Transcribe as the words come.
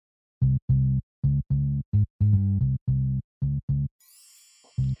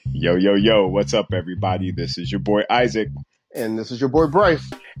Yo, yo, yo, what's up, everybody? This is your boy Isaac, And this is your boy Bryce.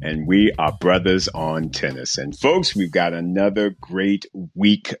 and we are brothers on tennis. And folks, we've got another great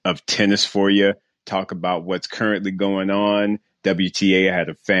week of tennis for you. Talk about what's currently going on. WTA had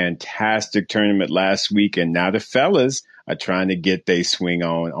a fantastic tournament last week, and now the fellas are trying to get their swing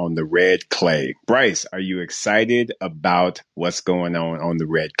on the red clay. Bryce, are you excited about what's going on the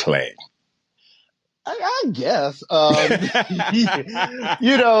red clay? I guess. The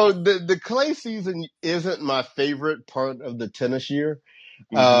clay season isn't my favorite part of the tennis year.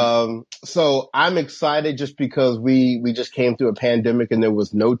 So I'm excited just because we just came through a pandemic and there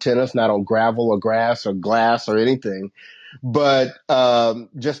was no tennis, not on gravel or grass or glass or anything. But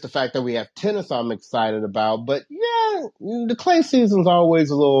just the fact that we have tennis, I'm excited about. But yeah, the clay season's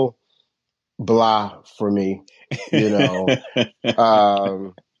always a little blah for me, you know.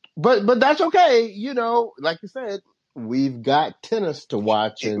 But that's okay. Like you said, we've got tennis to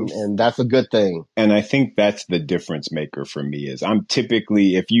watch and that's a good thing. And I think that's the difference maker for me is I'm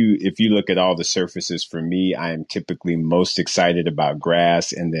typically, if you look at all the surfaces for me, I am typically most excited about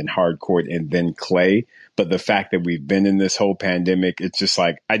grass and then hard court and then clay. But the fact that we've been in this whole pandemic, it's just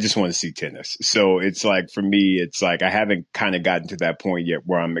like, I just want to see tennis. So it's like, for me, it's like, I haven't kind of gotten to that point yet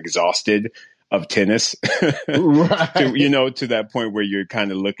where I'm exhausted of tennis, Right. to that point where you're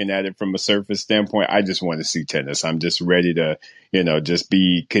kind of looking at it from a surface standpoint. I just want to see tennis. I'm just ready to, just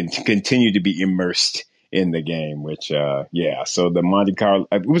continue to be immersed in the game, which, So the Monte Carlo,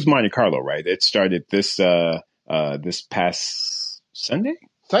 it was Monte Carlo, right? It started this past Sunday.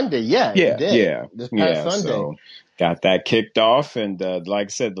 Yeah, it did. This past Sunday. So got that kicked off, and like I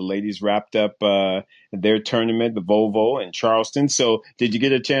said, the ladies wrapped up their tournament, the Volvo in Charleston. So did you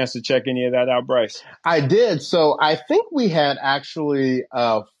get a chance to check any of that out, Bryce? I did. So I think we had actually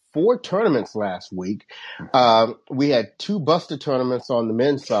 4 tournaments last week. We had 2 Buster tournaments on the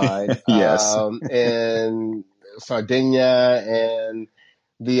men's side. Yes. In Sardinia, and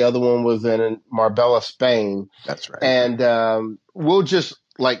the other one was in Marbella, Spain. That's right. And we'll just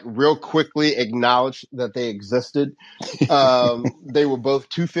real quickly acknowledge that they existed. They were both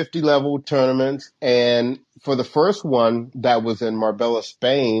 250 level tournaments. And for the first one that was in Marbella,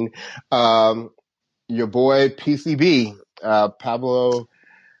 Spain, your boy PCB, Pablo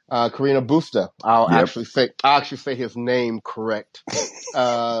Carreno Busta. I'll actually say his name correct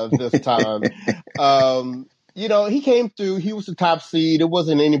this time. He came through. He was the top seed. It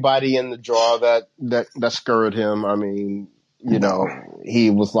wasn't anybody in the draw that scurried him. I mean,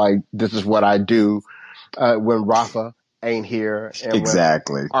 he was like, "This is what I do when Rafa ain't here, and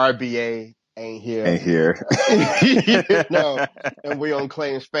exactly when RBA ain't here, and we on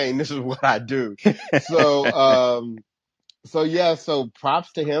clay in Spain. This is what I do." So, so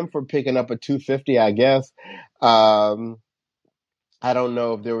props to him for picking up a 250, I guess. I don't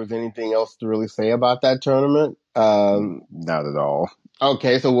know if there was anything else to really say about that tournament. Not at all.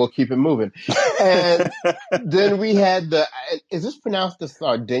 Okay, so we'll keep it moving. And then we had is this pronounced the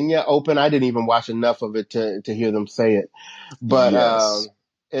Sardinia Open? I didn't even watch enough of it to hear them say it. But yes.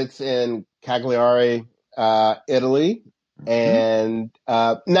 It's in Cagliari, Italy. And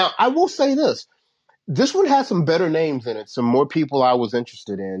now I will say this. This one has some better names in it. Some more people I was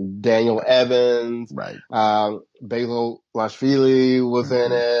interested in. Daniel Evans. Right. Basil Lashvili was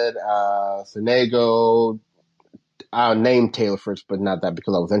in it. Sonego. I'll name Taylor Fritz, but not that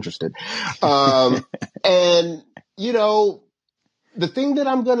because I was interested. And, the thing that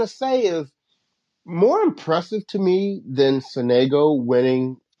I'm going to say is more impressive to me than Sonego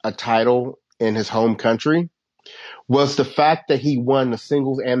winning a title in his home country was the fact that he won the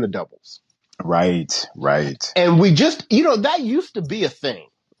singles and the doubles. Right. And we just, that used to be a thing,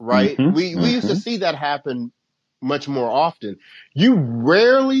 right? We used to see that happen much more often. You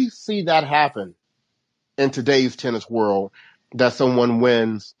rarely see that happen in today's tennis world, that someone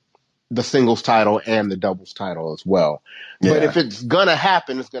wins the singles title and the doubles title as well. Yeah. But if it's going to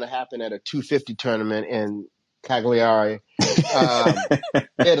happen, it's going to happen at a 250 tournament in Cagliari,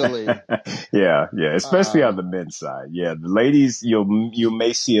 Italy. Yeah. Especially on the men's side. Yeah. The ladies, you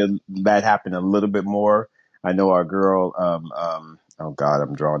may see that happen a little bit more. I know our girl, oh God,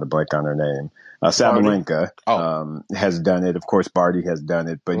 I'm drawing a blank on her name. Sabalenka has done it. Of course, Barty has done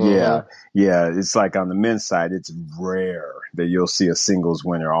it. But yeah, it's like on the men's side, it's rare that you'll see a singles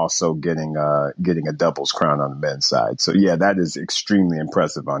winner also getting a doubles crown on the men's side. So yeah, that is extremely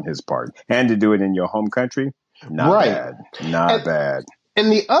impressive on his part. And to do it in your home country, not bad.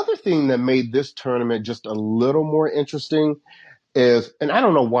 And the other thing that made this tournament just a little more interesting is, and I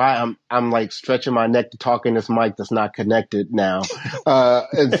don't know why I'm like stretching my neck to talk in this mic that's not connected now,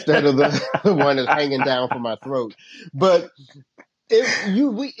 instead of the one that's hanging down from my throat. But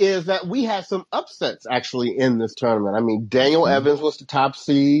is that we had some upsets actually in this tournament. I mean, Daniel Mhm. Evans was the top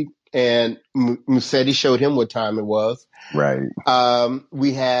seed, and Musetti showed him what time it was. Right.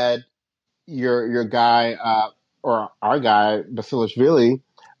 We had your guy, or our guy, Basilashvili.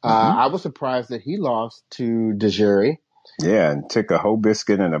 I was surprised that he lost to Dejeri. Yeah, and took a whole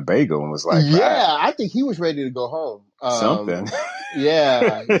biscuit and a bagel and was like, Yeah, "Ah, I think he was ready to go home. something."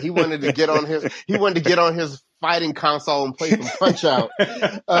 Yeah, he wanted to get on his fighting console and play some Punch Out.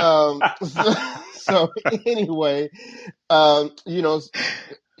 So anyway, you know,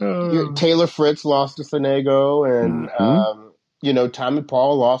 Oh. Taylor Fritz lost to Sonego, and Hmm. Tommy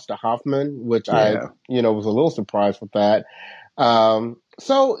Paul lost to Hoffman, which I Yeah, was a little surprised with that.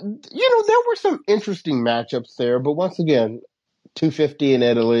 So there were some interesting matchups there, but once again, 250 in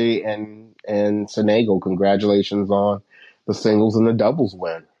Italy and Sonego, congratulations on the singles and the doubles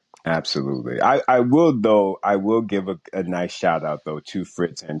win. absolutely. I will give a nice shout out though to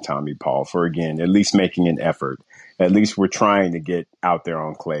Fritz and Tommy Paul for again at least making an effort. At least we're trying to get out there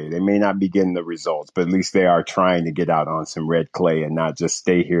on clay. They may not be getting the results, but at least they are trying to get out on some red clay and not just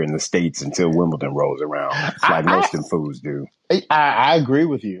stay here in the States until Wimbledon rolls around, like I, most of them fools do. I agree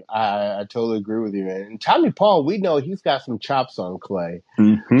with you. I totally agree with you. And Tommy Paul, we know he's got some chops on clay.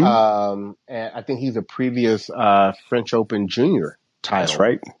 Hmm. And I think he's a previous French Open junior That's title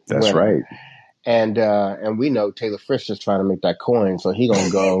right. That's winner. right. And we know Taylor Fritz is trying to make that coin, so he gonna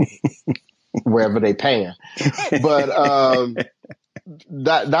go wherever they paying. But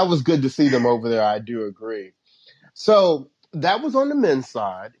that was good to see them over there. I do agree. So that was on the men's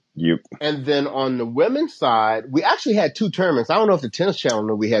side. Yep. And then on the women's side, we actually had two tournaments. I don't know if the Tennis Channel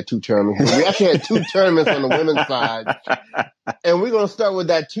knew we had two tournaments, but we actually had two tournaments on the women's side. And we're going to start with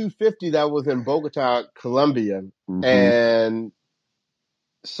that 250 that was in Bogota, Colombia. Hmm. And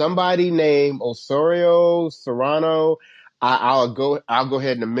somebody named Osorio Serrano. I'll go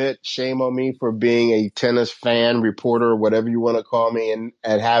ahead and admit, shame on me for being a tennis fan, reporter, whatever you want to call me, and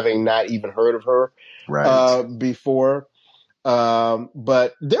having not even heard of her Right. before.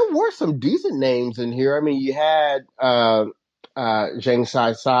 But there were some decent names in here. I mean, you had Zhang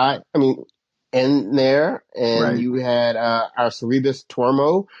Sai Sai, in there, and Right. you had Arceribas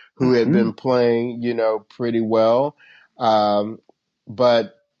Tormo, who had Hmm. been playing, pretty well.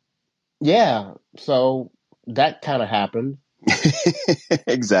 But yeah, so that kind of happened.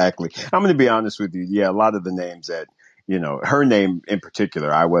 Exactly. I'm going to be honest with you. Yeah, a lot of the names that her name in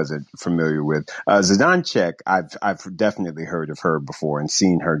particular, I wasn't familiar with. Zidansek, I've definitely heard of her before and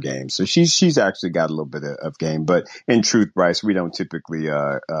seen her game. So she's actually got a little bit of game. But in truth, Bryce, we don't typically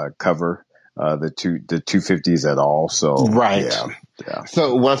cover the 250s at all. So Right. yeah,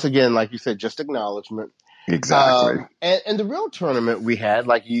 So once again, like you said, just acknowledgement. exactly. And the real tournament we had,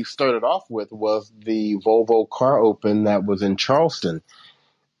 like you started off with, was the Volvo Car Open that was in Charleston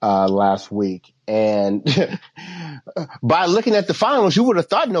last week. And by looking at the finals, you would have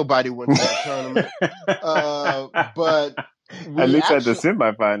thought nobody went to that tournament. But At we least at the actually,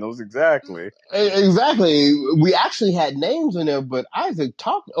 semifinals, exactly. exactly, we actually had names in there. But Isaac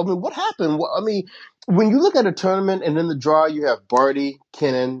talked. I mean, what happened? When you look at a tournament and in the draw, you have Barty,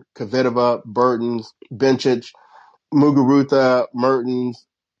 Kennan, Kvitova, Burtons, Bencic, Muguruza, Mertens.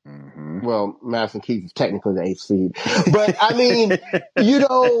 Hmm. Well, Madison Keys is technically the eighth seed, but I mean, you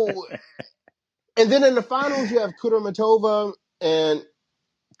know. And then in the finals, you have Kudermetova, and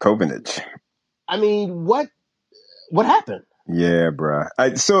Kovanic. I mean, what happened? Yeah, bruh.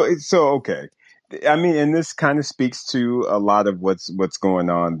 So okay. I mean, and this kind of speaks to a lot of what's going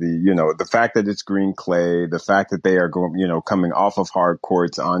on. The fact that it's green clay, the fact that they are going, coming off of hard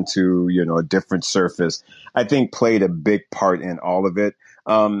courts onto, a different surface, I think played a big part in all of it.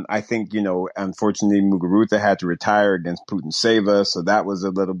 I think, unfortunately Muguruza had to retire against Putin-Seva. So that was a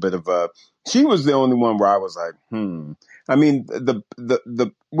little bit of she was the only one where I was like, I mean,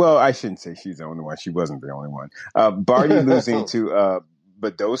 well, I shouldn't say she's the only one. She wasn't the only one. Barty losing to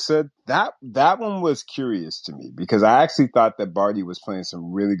Badosa, that one was curious to me because I actually thought that Barty was playing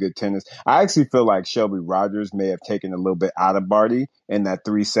some really good tennis. I actually feel like Shelby Rogers may have taken a little bit out of Barty in that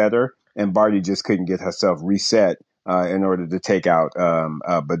three-setter, and Barty just couldn't get herself reset in order to take out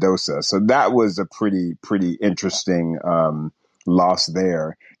Badosa. So that was a pretty interesting loss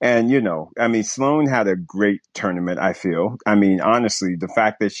there. And, I mean, Sloane had a great tournament, I feel. I mean, honestly, the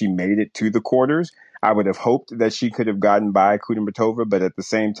fact that she made it to the quarters, I would have hoped that she could have gotten by Kudermetova, but at the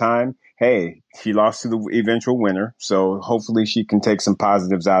same time, hey, she lost to the eventual winner. So hopefully she can take some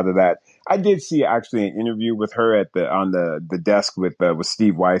positives out of that. I did see actually an interview with her on the desk with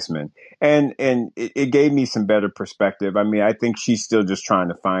Steve Weissman, and it gave me some better perspective. I mean, I think she's still just trying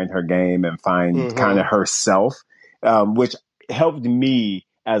to find her game and find kind Mm-hmm. of herself, which helped me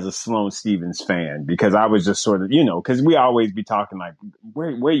as a Sloane Stephens fan, because I was just sort of, because we always be talking like,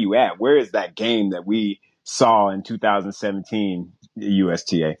 where you at? Where is that game that we saw in 2017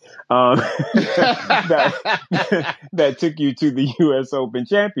 USTA that took you to the US Open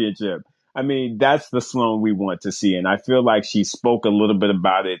Championship? I mean, that's the Sloane we want to see. And I feel like she spoke a little bit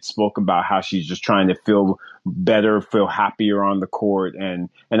about it, spoke about how she's just trying to feel better, feel happier on the court. And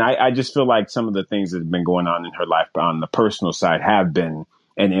I just feel like some of the things that have been going on in her life on the personal side have been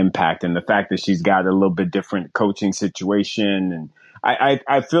an impact. And the fact that she's got a little bit different coaching situation, and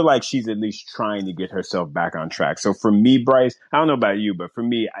I feel like she's at least trying to get herself back on track. So for me, Bryce, I don't know about you, but for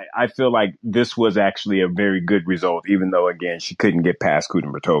me, I feel like this was actually a very good result, even though, again, she couldn't get past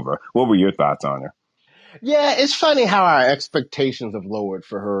Kudermetova. What were your thoughts on her? Yeah, it's funny how our expectations have lowered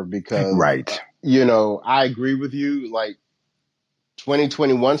for her because, Right. I agree with you. Like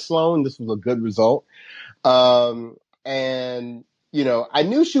 2021 Sloane, this was a good result. And, I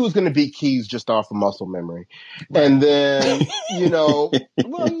knew she was going to beat Keys just off of muscle memory. Right. And then,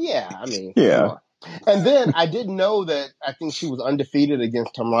 well, yeah, I mean, yeah. Come on. And then I didn't know that I think she was undefeated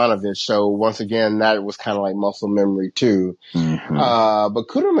against Tomljanovic. So once again, that was kind of like muscle memory too. Mm-hmm. But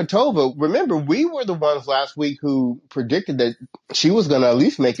Kudermetova, remember, we were the ones last week who predicted that she was going to at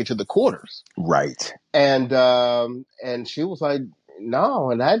least make it to the quarters. Right. And she was like,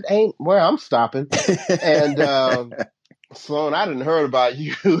 no, and that ain't where I'm stopping. And, Sloane, I didn't heard about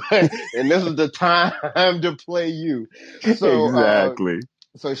you, and this is the time to play you. So, exactly.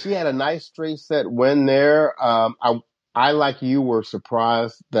 So she had a nice straight set win there. I like you were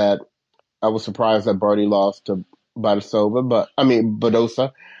surprised that Barty lost to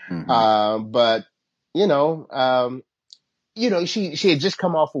Badosa. Mm-hmm. But she had just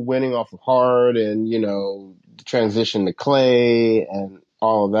come off of winning off of hard, and the transition to clay and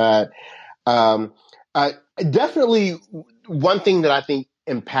all of that. Definitely one thing that I think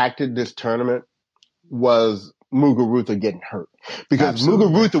impacted this tournament was Muguruza getting hurt, because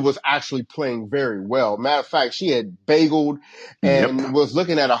Muguruza was actually playing very well. Matter of fact, she had bageled and was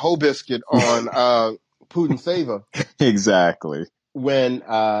looking at a whole biscuit on Putintseva. Exactly. When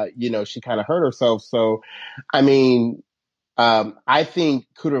she kind of hurt herself. So, I mean, I think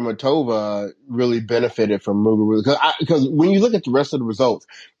Kudermetova really benefited from Muguruza because when you look at the rest of the results,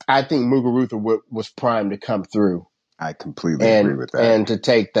 I think Muguruza was primed to come through. I completely agree with that. And to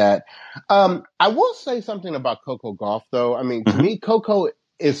take that. I will say something about Coco Gauff, though. I mean, to me, Coco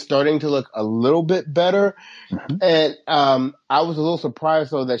is starting to look a little bit better. Mm-hmm. And I was a little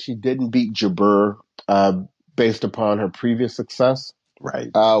surprised, though, that she didn't beat Jabeur based upon her previous success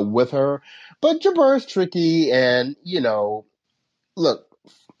with her. But Jabeur is tricky. And, look,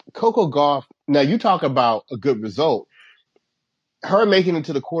 Coco Gauff, now you talk about a good result. Her making it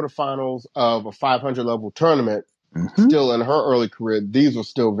to the quarterfinals of a 500 level tournament, still in her early career, these were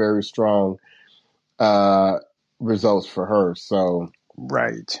still very strong results for her. So,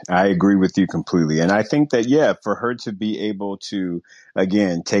 right. I agree with you completely. And I think that, for her to be able to,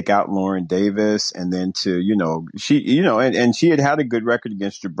 again, take out Lauren Davis and then to, and she had a good record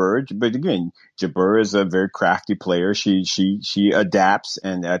against Jabeur. But again, Jabeur is a very crafty player. She adapts.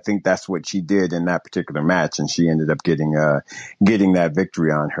 And I think that's what she did in that particular match. And she ended up getting that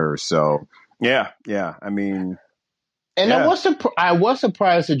victory on her. So, yeah. I mean. And I was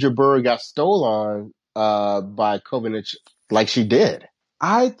surprised that Jabeur got stolen by Kovanic like she did.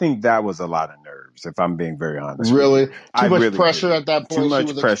 I think that was a lot of nerves, if I'm being very honest. Really? Too much pressure at that point? Too much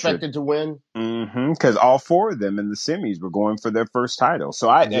she was pressure. Expected to win? Mm-hmm. Because all four of them in the semis were going for their first title. So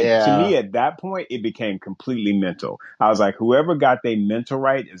to me, at that point, it became completely mental. I was like, whoever got their mental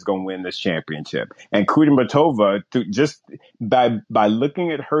right is going to win this championship. And Kudermetova, just by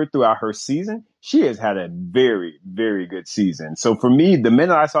looking at her throughout her season, she has had a very, very good season. So for me, the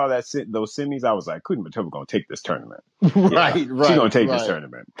minute I saw those semis, I was like, Kudermetova going to take this tournament. Right. She's going to take this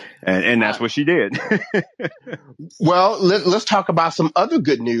tournament. And that's what she did. Well, let's talk about some other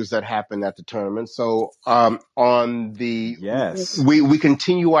good news that happened at the tournament. So on the we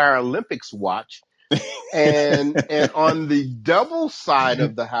continue our Olympics watch. and on the double side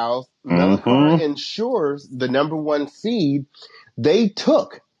of the house, Melakar ensures the number one seed. They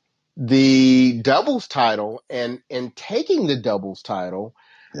took the doubles title, and taking the doubles title.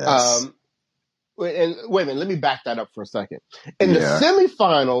 Yes. And wait a minute, let me back that up for a second. In the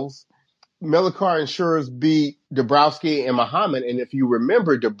semifinals, Melakar Ensures beat Dabrowski and Muhammad. And if you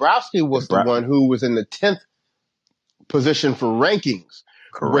remember, Dabrowski was the one who was in the 10th position for rankings.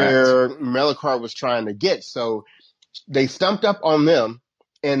 Correct. Where Melakar was trying to get. So they stumped up on them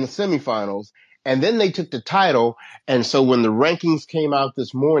in the semifinals. And then they took the title. And so when the rankings came out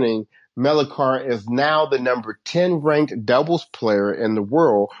this morning, Melikar is now the number 10 ranked doubles player in the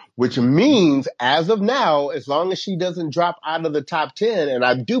world, which means as of now, as long as she doesn't drop out of the top 10, and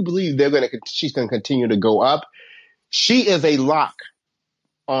I do believe she's going to continue to go up, she is a lock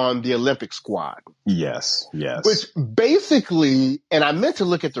on the Olympic squad. Yes, yes. Which basically, and I meant to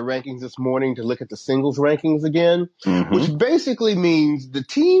look at the rankings this morning to look at the singles rankings again, which basically means the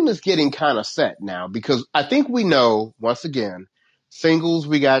team is getting kind of set now, because I think we know, once again, singles,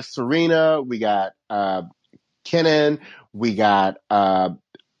 we got Serena, we got Kenin, we got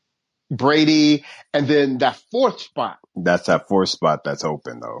Brady, and then that fourth spot. That's that fourth spot that's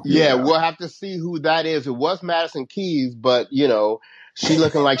open, though. Yeah, we'll have to see who that is. It was Madison Keys, but, she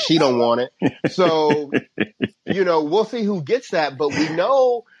looking like she don't want it. So, we'll see who gets that. But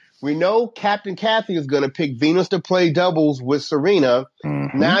we know Captain Kathy is going to pick Venus to play doubles with Serena.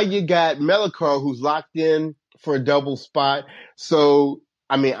 Now you got Melikar, who's locked in for a double spot. So,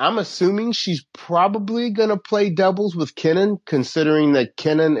 I'm assuming she's probably going to play doubles with Kenin, considering that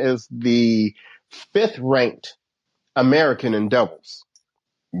Kenin is the 5th ranked American in doubles.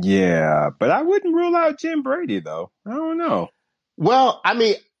 Yeah, but I wouldn't rule out Jen Brady, though. I don't know. Well,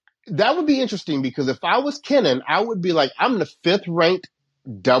 that would be interesting, because if I was Kenin, I would be like, I'm the 5th ranked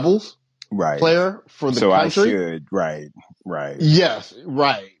doubles player for the country. So I should, right. Yes,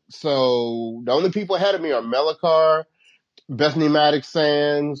 right. So the only people ahead of me are Melikar, Bethany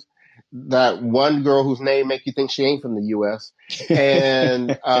Maddox-Sands, that one girl whose name make you think she ain't from the U.S.,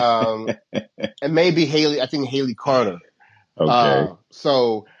 and and maybe Haley Carter. Okay.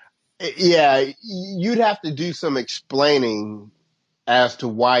 So, yeah, you'd have to do some explaining as to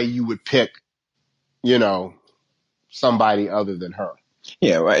why you would pick, somebody other than her.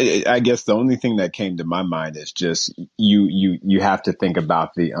 Yeah, I guess the only thing that came to my mind is just you have to think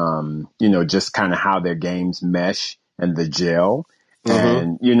about the just kind of how their games mesh and the gel.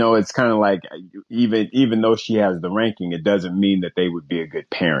 And it's kind of like even though she has the ranking, it doesn't mean that they would be a good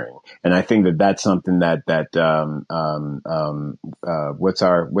pairing. And I think that that's something that what's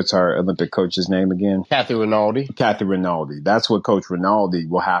our Olympic coach's name again? Kathy Rinaldi. That's what Coach Rinaldi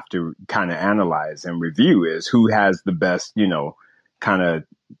will have to kind of analyze and review, is who has the best, kind of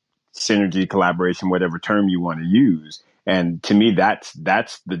synergy, collaboration, whatever term you want to use. And to me, that's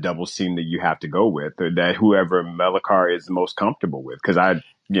the double team that you have to go with, or that whoever Melikar is the most comfortable with. Because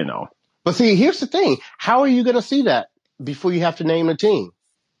But see, here's the thing: how are you going to see that before you have to name a team?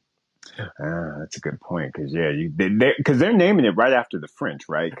 That's a good point. Because because they're naming it right after the French,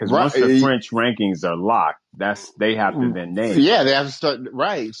 right? Because once the French rankings are locked, they have to then name. Yeah, they have to start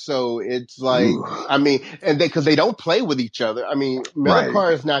right. So it's like, and because they don't play with each other.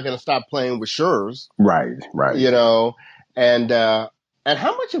 Melikar is not going to stop playing with Schurz. Right. And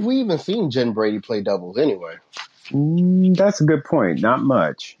how much have we even seen Jen Brady play doubles anyway? That's a good point. Not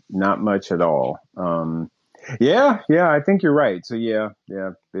much at all. Yeah, I think you're right. So yeah,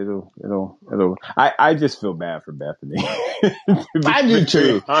 it'll. I just feel bad for Bethany. I do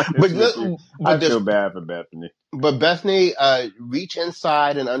too. But I feel bad for Bethany. But Bethany, reach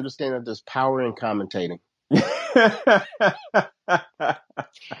inside and understand that there's power in commentating.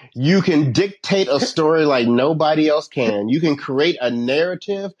 You can dictate a story like nobody else can. You can create a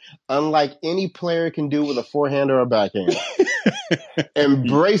narrative unlike any player can do with a forehand or a backhand.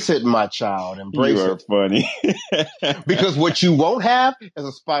 Embrace it, my child. Embrace it. You are funny. Because what you won't have is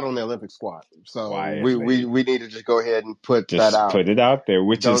a spot on the Olympic squad. So we need to just go ahead and put that out. Put it out there,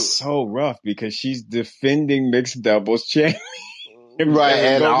 which is so rough because she's defending mixed doubles champion. Right,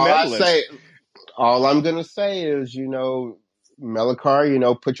 and all I'm gonna say is,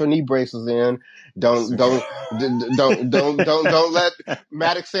 Melikar, put your knee braces in. Don't let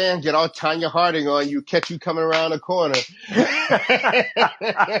Maddox-Sands get all Tanya Harding on you, catch you coming around the corner.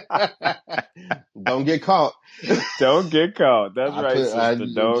 Don't get caught. Don't get caught. That's right, sister.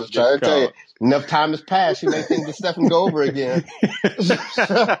 Don't get caught. Enough time has passed. You may think this stuff can go over again.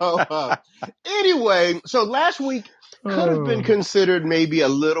 Anyway, so last week could have been considered maybe a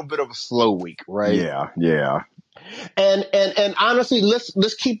little bit of a slow week, right? Yeah. And honestly,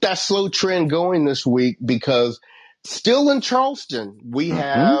 let's keep that slow trend going this week, because still in Charleston, we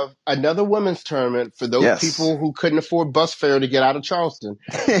have another women's tournament for those people who couldn't afford bus fare to get out of Charleston.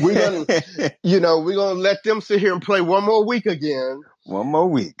 We're gonna let them sit here and play one more week again. One more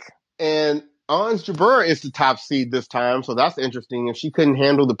week. And Ons Jabeur is the top seed this time, so that's interesting. If she couldn't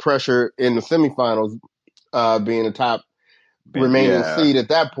handle the pressure in the semifinals, being the top remaining seed at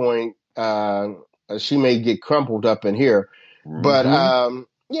that point, she may get crumpled up in here. But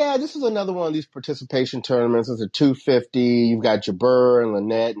Yeah, this is another one of these participation tournaments. It's a 250. You've got Jabeur and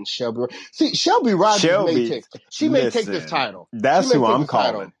Lynette and Shelby. See, Shelby Rogers may Shelby, take. She may take this listen, title. She that's may who take I'm this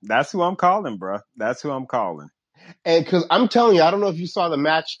title. calling. That's who I'm calling, bro. That's who I'm calling. And because I'm telling you, I don't know if you saw the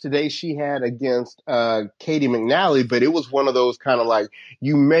match today she had against Katie McNally, but it was one of those kind of like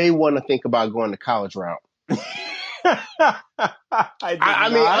you may want to think about going to college route. I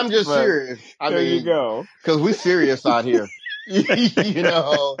mean, I'm just serious. There you go. Because we serious out here. You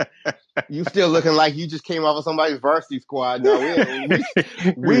know, you still looking like you just came off of somebody's varsity squad. No,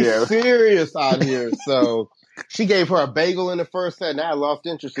 we Yeah. serious out here. So she gave her a bagel in the first set, and I lost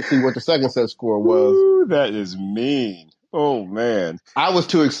interest to see what the second set score was. Ooh, that is mean. Oh man, I was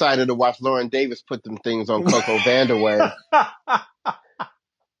too excited to watch Lauren Davis put them things on Coco Vandaway.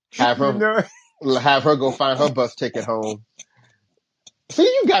 Have her go find her bus ticket home. See,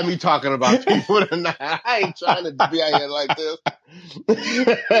 you got me talking about people tonight. I ain't trying to be out here like this.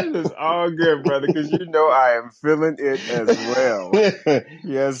 It is all good, brother, because you know I am feeling it as well.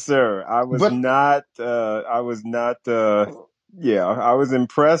 Yes, sir. I was not. Yeah, I was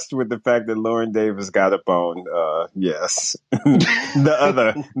impressed with the fact that Lauren Davis got up on. Yes, the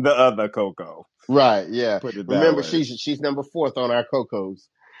other Coco. Right. Yeah. Put it Remember, that way. she's number 4 on our Cocos.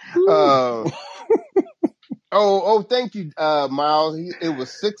 Thank you, Miles. It was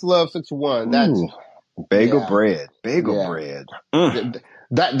 6-Love 6-1. That's bagel bread.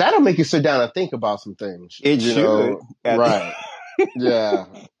 That'll make you sit down and think about some things. It should. Right. Yeah.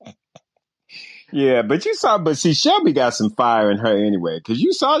 Yeah, but see, Shelby got some fire in her anyway, because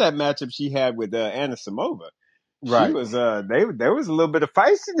you saw that matchup she had with Anna Samova. Right. She was there was a little bit of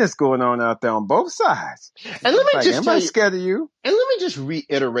feistiness going on out there on both sides. And let me just tell you, scared of you. And let me just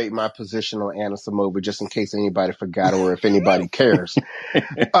reiterate my position on Anna Samova, just in case anybody forgot or if anybody cares.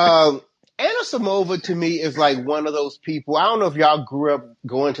 Anna Samova to me is like one of those people. I don't know if y'all grew up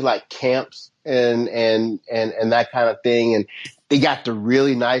going to like camps and that kind of thing, and they got the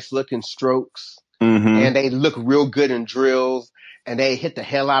really nice looking strokes, and they look real good in drills, and they hit the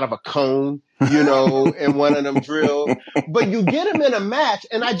hell out of a cone, in one of them drills. But you get them in a match,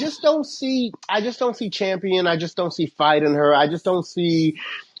 and I just don't see champion. I just don't see fight in her. I just don't see,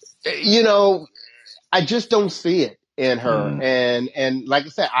 I just don't see it in her. And like I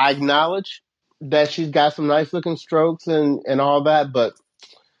said, I acknowledge that she's got some nice looking strokes and all that, but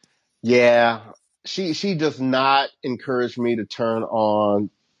yeah, she does not encourage me to turn on.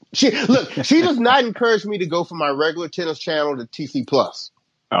 She does not encourage me to go from my regular tennis channel to TC Plus.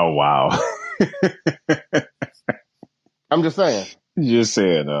 Oh wow! I'm just saying. Just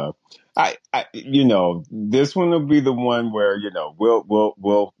saying. This one will be the one where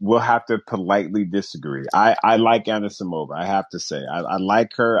we'll have to politely disagree. I like Anna Samova. I have to say, I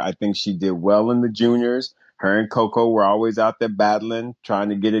like her. I think she did well in the juniors. Her and Coco were always out there battling, trying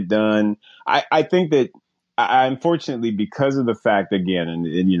to get it done. I think that. Unfortunately, because of the fact, again, and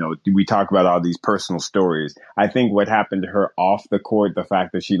we talk about all these personal stories, I think what happened to her off the court, the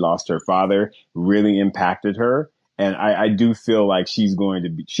fact that she lost her father, really impacted her. And I do feel like she's going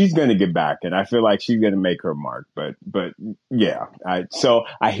to get back, and I feel like she's going to make her mark. But yeah, so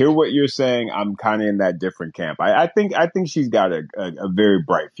I hear what you're saying. I'm kind of in that different camp. I think she's got a very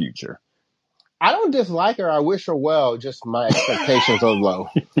bright future. I don't dislike her. I wish her well. Just my expectations are low.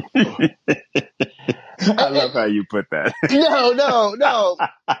 I love how you put that. No.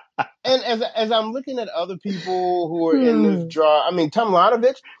 And as I'm looking at other people who are in this draw, I mean,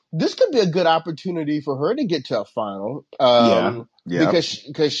 Tomljanovic, this could be a good opportunity for her to get to a final. Yeah.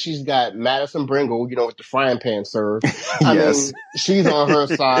 Because she's got Madison Bringle, with the frying pan serve. I mean, she's on her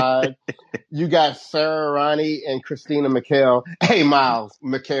side. You got Sarah Rani and Christina McHale. Hey, Miles,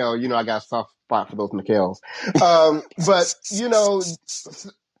 McHale, I got a soft spot for those McHales. But,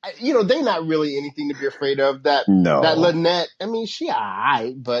 they're not really anything to be afraid of. That Lynette, I mean, she all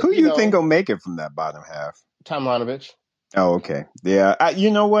right, but who do you think will make it from that bottom half? Tomljanovic. Oh, okay. Yeah. You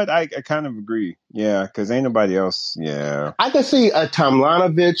know what? I kind of agree. Yeah, because ain't nobody else. Yeah. I can see a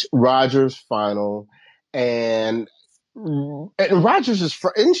Tomljanovic Rogers final, and Rogers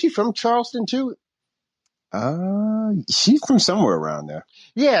isn't she from Charleston too? She's from somewhere around there.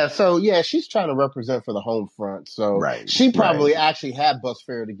 Yeah, so she's trying to represent for the home front. So she probably actually had bus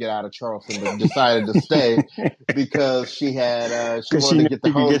fare to get out of Charleston, but decided to stay because she wanted to get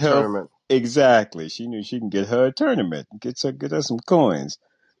the home tournament. Exactly. She knew she can get her a tournament, get her some coins.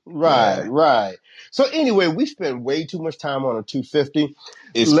 Right. So anyway, we spent way too much time on a 250.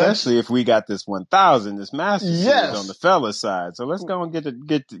 Especially if we got this 1000, this Masters series on the fella side. So let's go and get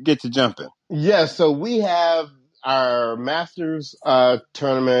to jumping. Yes, so we have our Masters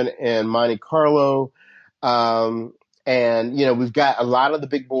tournament in Monte Carlo. And, we've got a lot of the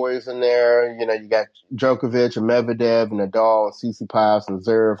big boys in there. You got Djokovic and Medvedev and Nadal and Tsitsipas and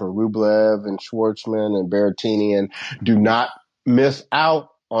Zverev and Rublev and Schwartzman and Berrettini. And do not miss out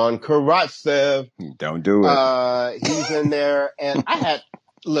on Karatsev. Don't do it. He's in there. And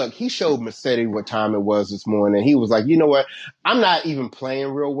look, he showed Mercedes what time it was this morning. He was like, you know what? I'm not even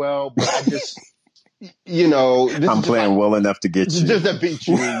playing real well, but I just, I'm playing well enough to get you. Just to beat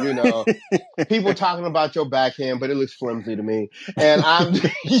you, People talking about your backhand, but it looks flimsy to me. And I'm,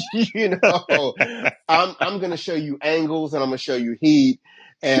 I'm going to show you angles and I'm going to show you heat.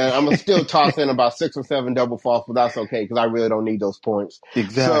 And I'm going to still toss in about 6 or 7 double faults, but that's okay because I really don't need those points.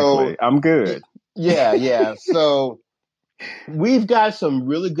 Exactly. So, I'm good. Yeah. So we've got some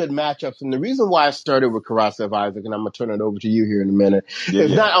really good matchups. And the reason why I started with Karatsev, Isaac, and I'm going to turn it over to you here in a minute,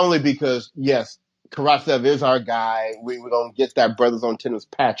 is not only because, yes, Karatsev is our guy. We're going to get that Brothers on Tennis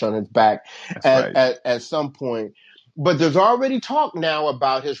patch on his back at some point. But there's already talk now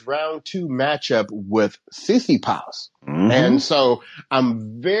about his round 2 matchup with Tsitsipas. Mm-hmm. And so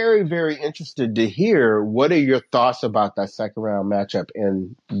I'm very, very interested to hear what are your thoughts about that second round matchup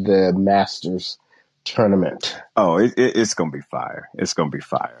in the Masters tournament. Oh, it's going to be fire. It's going to be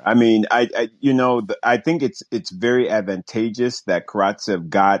fire. I mean, I think it's very advantageous that Karatsev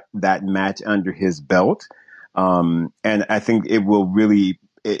got that match under his belt. And I think it will really,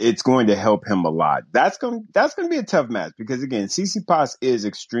 it's going to help him a lot. That's going to be a tough match because again, Tsitsipas is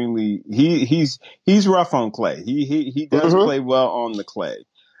extremely, he's rough on clay. He does play well on the clay.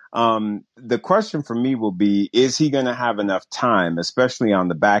 The question for me will be, is he going to have enough time, especially on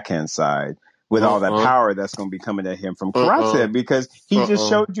the backhand side, with all that power that's going to be coming at him from Karatsev, because he just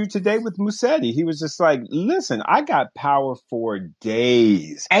showed you today with Musetti. He was just like, listen, I got power for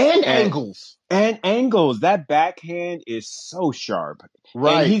days. And angles. And angles. That backhand is so sharp.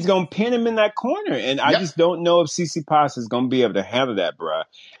 Right. And he's going to pin him in that corner. And I just don't know if Tsitsipas is going to be able to handle that, bruh.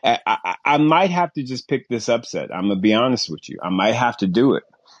 I might have to just pick this upset. I'm going to be honest with you. I might have to do it.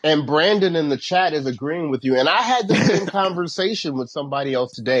 And Brandon in the chat is agreeing with you. And I had the same conversation with somebody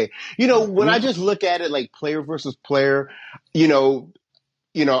else today. When I just look at it like player versus player, I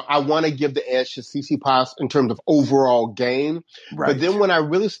want to give the edge to Tsitsipas in terms of overall game. Right. But then when I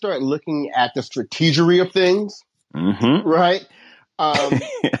really start looking at the strategery of things, right?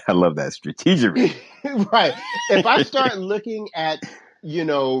 I love that strategery. Right. If I start looking at,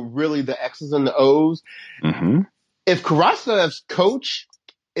 really the X's and the O's, if Karatsev's coach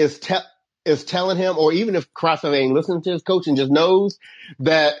is telling him, or even if Karatsev ain't listening to his coach and just knows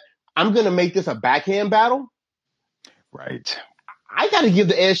that I'm going to make this a backhand battle. Right. I got to give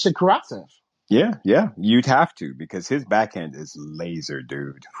the edge to Karatsev. Yeah. You'd have to, because his backhand is laser,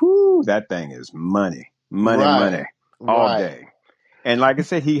 dude. Whew, that thing is money all day. And like I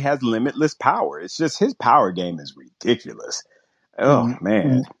said, he has limitless power. It's just his power game is ridiculous. Oh,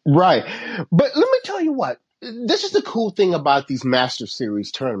 man. Right. But let me tell you what. This is the cool thing about these Master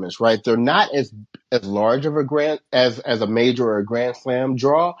Series tournaments, right? They're not as large of as a major or a Grand Slam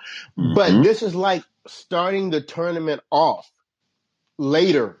draw, but this is like starting the tournament off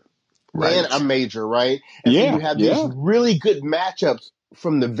later than a major, right? And so you have these really good matchups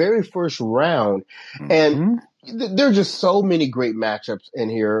from the very first round, and there are just so many great matchups in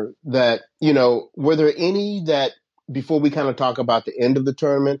here that, were there any that, before we kind of talk about the end of the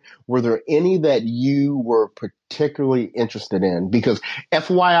tournament, were there any that you were particularly interested in? Because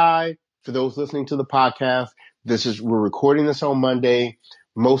FYI, for those listening to the podcast, we're recording this on Monday.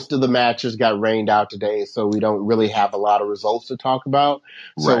 Most of the matches got rained out today, so we don't really have a lot of results to talk about.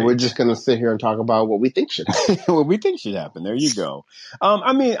 So we're just going to sit here and talk about what we think should happen. What we think should happen. There you go.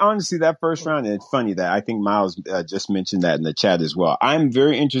 I mean, honestly, that first round, and it's funny that I think Miles just mentioned that in the chat as well. I'm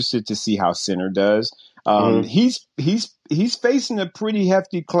very interested to see how Sinner does. He's facing a pretty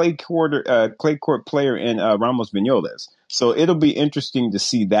hefty clay court player in Ramos Vignoles. So it'll be interesting to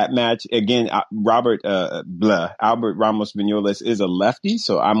see that match. Again, Albert Ramos Vignoles is a lefty,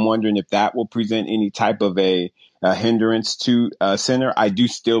 so I'm wondering if that will present any type of a hindrance to Sinner. I do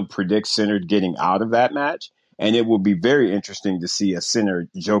still predict Sinner getting out of that match, and it will be very interesting to see a Sinner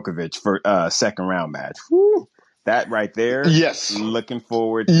Djokovic for second round match. Woo. That right there. Yes. Looking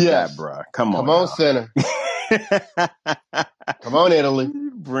forward to that, bro. Come on, Sinner. Come on, Italy.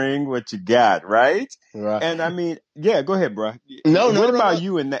 Bring what you got, right? Right. And I mean, yeah, go ahead, bro. What about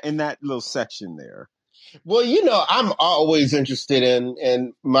you in that little section there? Well, I'm always interested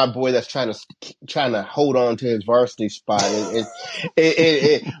in my boy that's trying to hold on to his varsity spot.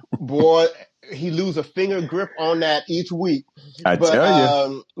 Boy, he lose a finger grip on that each week. I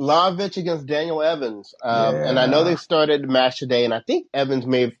tell you. Lajovic against Daniel Evans. And I know they started the match today, and I think Evans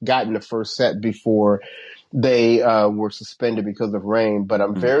may have gotten the first set before they were suspended because of rain. But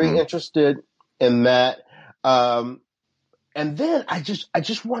I'm very interested in that. And then I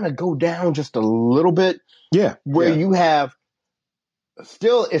just want to go down just a little bit. Yeah. Where you have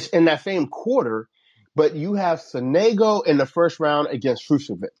still, it's in that same quarter, but you have Sonego in the first round against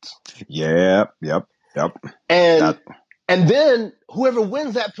Fucsovics. Yep. And then whoever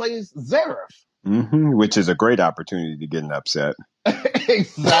wins that plays Zverev. Which is a great opportunity to get an upset.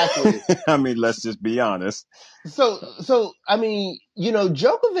 Exactly. I mean, let's just be honest. So I mean,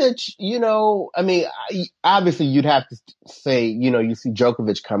 Djokovic, I mean, obviously you'd have to say, you see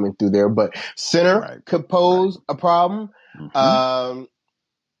Djokovic coming through there, but center could pose a problem.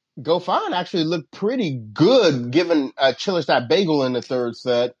 Goffin actually looked pretty good given Cilic that bagel in the third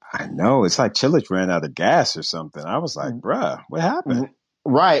set. I know. It's like Cilic ran out of gas or something. I was like, bruh, what happened?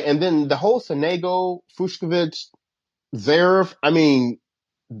 Right. And then the whole Sonego, Fucsovics, Zverev, I mean,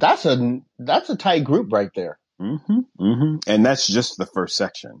 that's a tight group right there. And that's just the first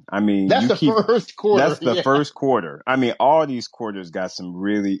section. I mean, that's the first quarter. That's the first quarter. I mean, all these quarters got some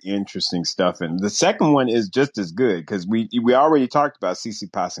really interesting stuff, and the second one is just as good because we already talked about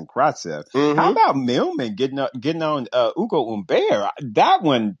Tsitsipas and Karatsev. How about Millman getting on Ugo Humbert? That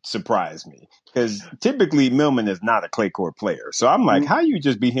one surprised me because typically Millman is not a clay court player. So I'm like, how you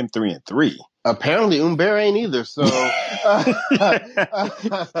just beat him 3-3? Apparently, Humbert ain't either. So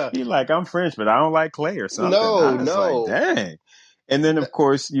he like, I'm French, but I don't like clay or something. No. Like, dang. And then, of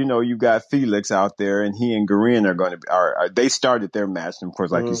course, you got Felix out there, and he and Garin are going to they started their match, and of course,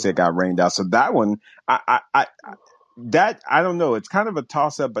 like you said, got rained out. So that one, I don't know. It's kind of a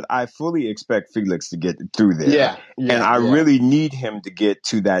toss up, but I fully expect Felix to get through there. Yeah, and I really need him to get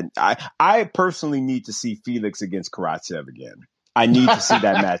to that. I personally need to see Felix against Karatsev again. I need to see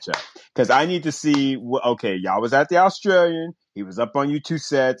that matchup because I need to see, okay, y'all was at the Australian. He was up on you 2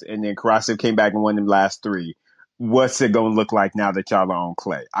 sets, and then Karatsev came back and won them last 3. What's it going to look like now that y'all are on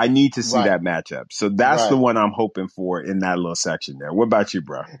clay? I need to see that matchup. So that's the one I'm hoping for in that little section there. What about you,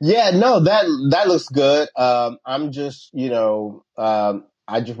 bro? Yeah, no, that looks good. I'm just,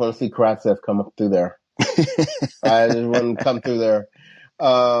 I just want to see Karatsev come up through there. I just want him to come through there.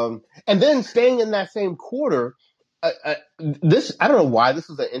 And then staying in that same quarter, I don't know why this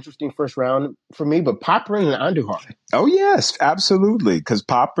was an interesting first round for me, but Popyrin and Andujar. Oh yes, absolutely. Because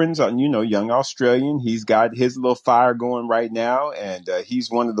Popyrin's young Australian. He's got his little fire going right now, and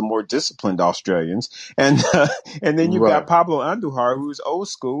he's one of the more disciplined Australians. And then you've got Pablo Andujar, who's old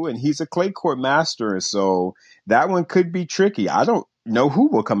school, and he's a clay court master. And so that one could be tricky. I don't know who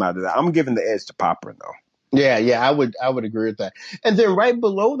will come out of that. I'm giving the edge to Popyrin though. Yeah, I would agree with that. And then right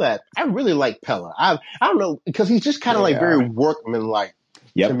below that, I really like Pella. I don't know, because he's just kind of like very workmanlike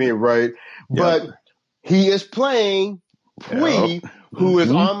to me, right? But he is playing Puig, who is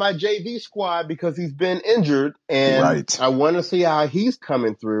on my JV squad because he's been injured, and I want to see how he's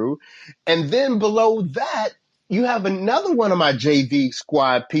coming through. And then below that, you have another one of my JV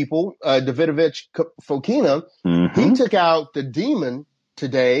squad people, Davidovich Fokina. He took out the Demon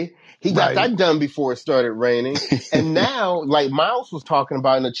today. He got that done before it started raining. And now, like Miles was talking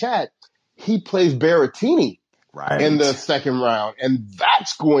about in the chat, he plays Berrettini in the second round. And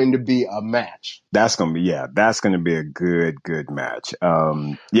that's going to be a match. That's going to be a good match.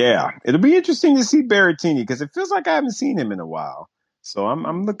 It'll be interesting to see Berrettini because it feels like I haven't seen him in a while. So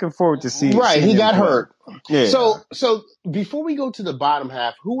I'm looking forward to seeing. Right, he got hurt. Yeah. So before we go to the bottom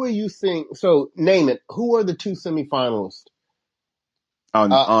half, who are you seeing? So name it. Who are the 2 semifinalists? On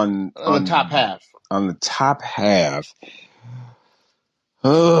the top half. On the top half.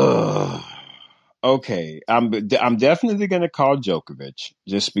 Okay. I'm definitely going to call Djokovic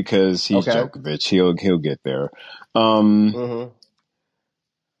just because he's Djokovic. He'll get there.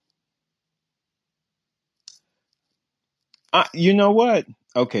 You know what?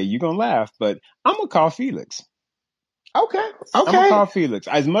 Okay, you're going to laugh, but I'm going to call Felix. Okay. I'm going to call Felix.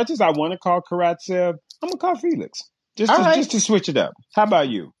 As much as I want to call Karatsev, I'm going to call Felix. Just to switch it up. How about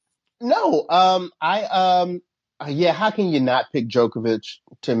you? No, how can you not pick Djokovic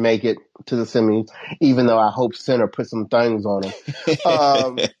to make it to the semis, even though I hope Sinner put some things on him?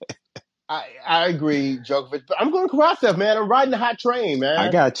 I agree, Djokovic, but I'm going to Karatsev, man. I'm riding the hot train, man.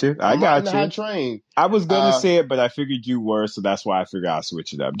 I got you. I'm riding the hot train. I was going to say it, but I figured you were, so that's why I figured I'll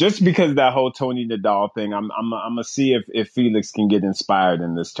switch it up. Just because of that whole Tony Nadal thing, I'm going to see if Felix can get inspired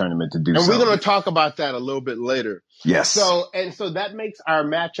in this tournament to do something. And we're going to talk about that a little bit later. Yes. So that makes our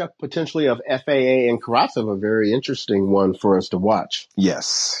matchup potentially of FAA and Karatsev a very interesting one for us to watch.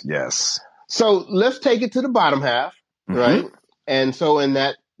 Yes. So let's take it to the bottom half, right? And so in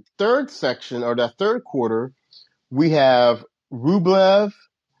that third section or that third quarter, we have Rublev,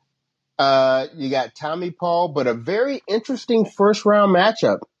 You got Tommy Paul, but a very interesting first round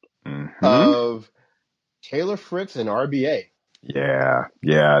matchup of Taylor Fritz and RBA. Yeah.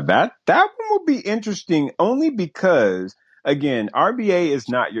 That one will be interesting only because, again, RBA is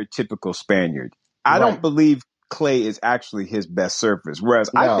not your typical Spaniard. I don't believe clay is actually his best surface, whereas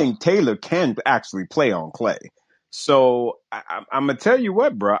I think Taylor can actually play on clay. So I'm gonna tell you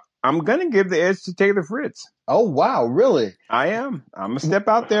what, bro. I'm gonna give the edge to Taylor Fritz. Oh wow, really? I am. I'm gonna step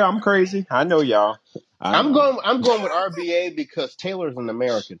out there. I'm crazy. I know y'all. I'm going with RBA because Taylor's an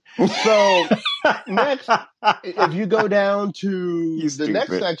American. So next, if you go down to the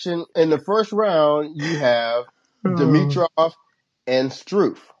next section in the first round, you have Dimitrov and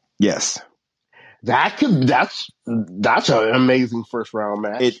Struff. Yes. That's an amazing first round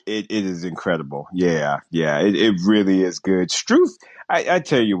match. It is incredible. Yeah. It really is good. Struff, I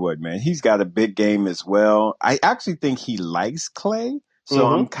tell you what, man, he's got a big game as well. I actually think he likes clay. So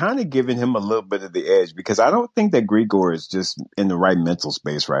I'm kind of giving him a little bit of the edge because I don't think that Grigor is just in the right mental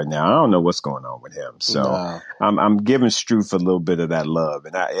space right now. I don't know what's going on with him. So I'm giving Struff a little bit of that love.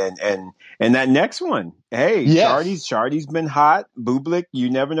 And that next one, hey, Chardy's been hot. Bublik, you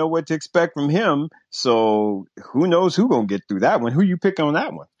never know what to expect from him. So who knows who's going to get through that one? Who you pick on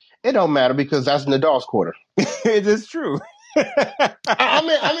that one? It don't matter because that's Nadal's quarter. It is true. I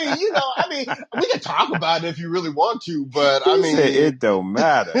mean, we can talk about it if you really want to, but it don't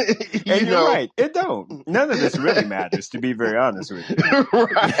matter. And you're right, it don't. None of this really matters, to be very honest with you.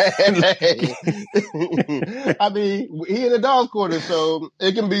 Right. I mean, he in the dog's quarter, so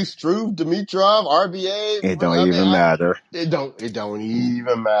it can be Struff, Dimitrov, RBA. It don't even matter. It don't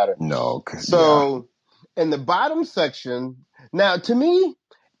even matter. No. So in the bottom section, now to me,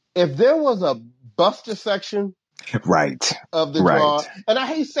 if there was a Buster section. Right. Of the draw. And I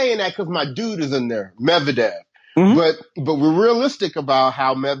hate saying that because my dude is in there, Medvedev. But we're realistic about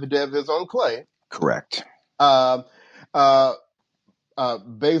how Medvedev is on clay. Correct.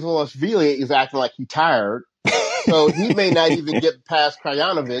 Basilashvili is acting like he's tired. So he may not even get past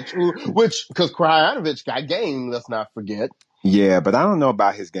Krajinovic, because Krajinovic got game, let's not forget. Yeah, but I don't know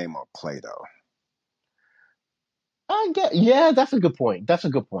about his game on clay, though. That's a good point.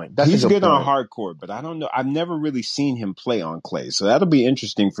 He's good on hard court, but I don't know. I've never really seen him play on clay, so that'll be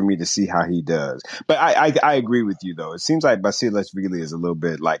interesting for me to see how he does. But I agree with you though. It seems like Basilashvili is a little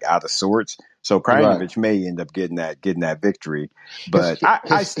bit like out of sorts, so Krajinovic may end up getting that victory. But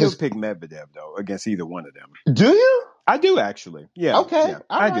I still pick Medvedev though against either one of them. Do you? I do actually. Yeah. Okay. Yeah,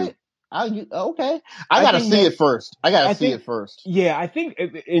 I do. Okay. I gotta see it first. Yeah, I think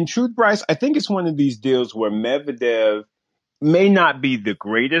in truth, Bryce, I think it's one of these deals where Medvedev may not be the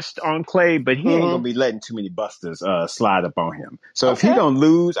greatest on clay, but he ain't gonna be letting too many busters slide up on him. So if he gonna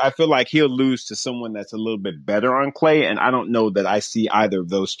lose, I feel like he'll lose to someone that's a little bit better on clay, and I don't know that I see either of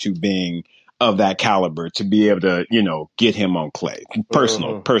those two being of that caliber to be able to, get him on clay.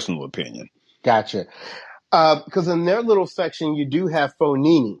 Personal opinion. Gotcha. Because in their little section, you do have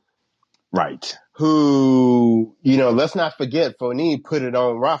Fognini. Right. Who, let's not forget, Fognini put it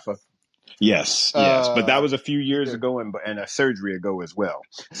on Rafa. Yes. But that was a few years ago and a surgery ago as well.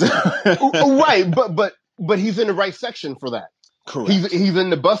 Right. But he's in the right section for that. Correct. He's in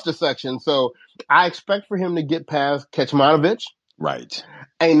the Buster section. So I expect for him to get past Kecmanovic. Right.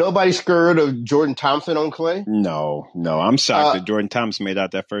 Ain't nobody scared of Jordan Thompson on clay. No. I'm shocked that Jordan Thompson made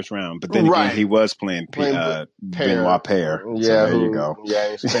out that first round. But then again, he was playing Benoit Paire. Yeah, so there you go. Yeah, I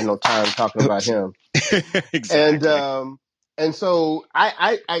ain't spend no time talking about him. Exactly. And so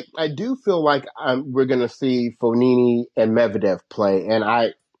I do feel like we're going to see Fognini and Medvedev play. And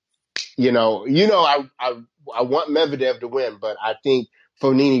I want Medvedev to win, but I think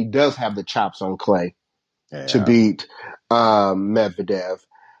Fognini does have the chops on clay to beat Medvedev.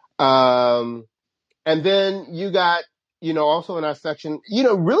 And then you got, also in our section,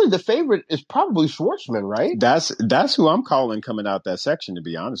 really the favorite is probably Schwartzman, right? That's who I'm calling coming out that section, to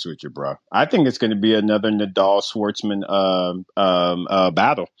be honest with you, bro. I think it's going to be another Nadal-Schwartzman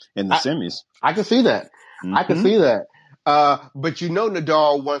battle in the semis. I can see that. I can see that. But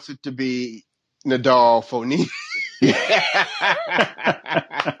Nadal wants it to be Nadal-Fognini.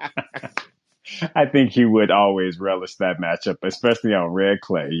 I think he would always relish that matchup, especially on red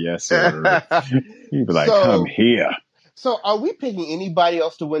clay. Yes, sir. He'd be like, come here. So are we picking anybody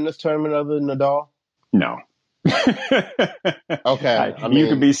else to win this tournament other than Nadal? No. Okay. You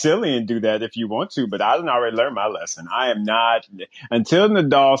can be silly and do that if you want to, but I done already learned my lesson. I am not, until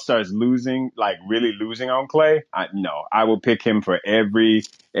Nadal starts losing, like really losing on clay, I will pick him for every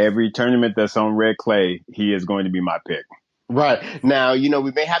tournament that's on red clay. He is going to be my pick. Right. Now,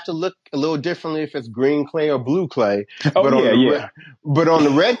 we may have to look a little differently if it's green clay or blue clay, Oh but yeah. but on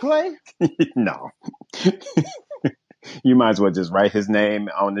the red clay, No, you might as well just write his name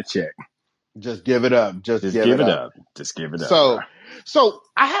on the check. just give it up. Just Just give give it it up. up. Just give it up, bro. So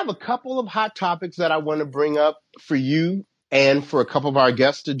I have a couple of hot topics that I want to bring up for you and for a couple of our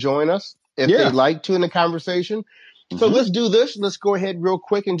guests to join us if they'd Yeah. like to in the conversation. So let's do this. Let's go ahead real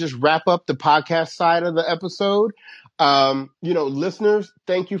quick and just wrap up the podcast side of the episode. Listeners,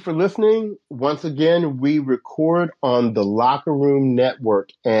 thank you for listening. Once again, we record on the Locker Room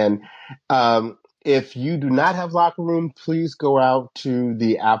Network. And if you do not have Locker Room, please go out to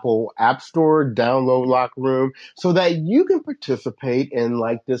the Apple App Store, download Locker Room so that you can participate in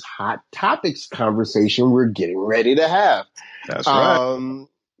like this hot topics conversation we're getting ready to have. That's right.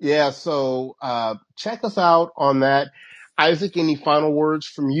 Yeah, so check us out on that. Isaac, any final words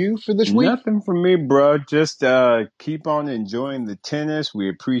from you for this week? Nothing from me, bro. Just keep on enjoying the tennis. We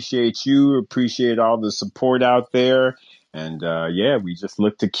appreciate you. Appreciate all the support out there. And we just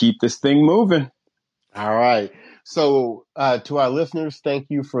look to keep this thing moving. All right. So to our listeners, thank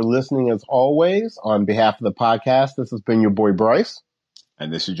you for listening as always. On behalf of the podcast, this has been your boy Bryce.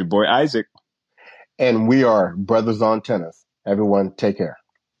 And this is your boy Isaac. And we are Brothers on Tennis. Everyone, take care.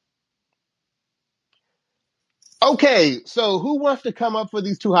 Okay, so who wants to come up for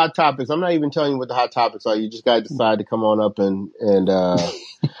these two hot topics? I'm not even telling you what the hot topics are. You just got to decide to come on up and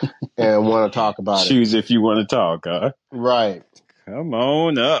want to talk about it. Choose if you want to talk, huh? Right. Come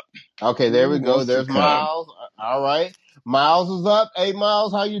on up. Okay, there we go. There's Miles. All right. Miles is up. Hey,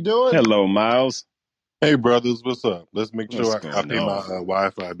 Miles, how you doing? Hello, Miles. Hey, brothers, what's up? Let's make sure What's I pay going my on?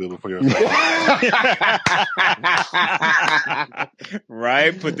 Wi-Fi bill before your second.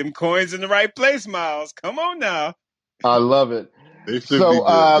 Right? Put them coins in the right place, Miles. Come on now. I love it. They should be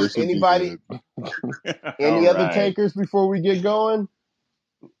good. They should anybody, be good. any other takers before we get going?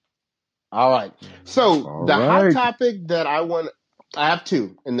 All right. So hot topic that I have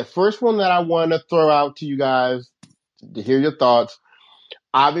two. And the first one that I want to throw out to you guys to hear your thoughts.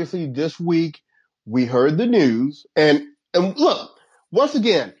 Obviously, this week we heard the news, and look, once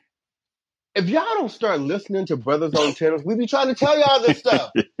again, if y'all don't start listening to Brothers on Tennis, we be trying to tell y'all this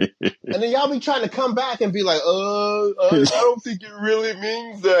stuff, and then y'all be trying to come back and be like, I don't think it really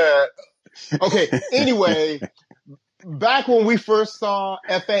means that. Okay, anyway, back when we first saw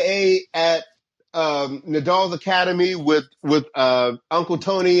FAA at Nadal's Academy with Uncle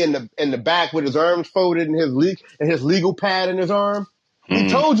Tony in the back with his arms folded and his legal pad in his arm. We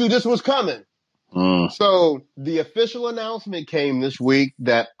told you this was coming. So the official announcement came this week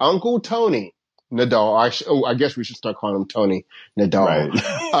that Uncle Tony Nadal, I guess we should start calling him Tony Nadal,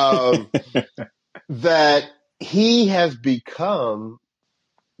 right. That he has become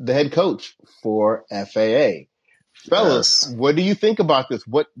the head coach for FAA. Fellas, what do you think about this?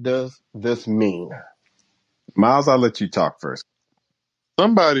 What does this mean? Miles, I'll let you talk first.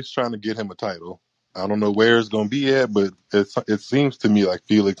 Somebody's trying to get him a title. I don't know where it's going to be at, but it seems to me like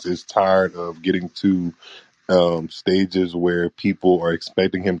Felix is tired of getting to stages where people are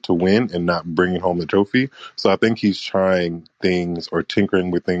expecting him to win and not bringing home the trophy. So I think he's trying things or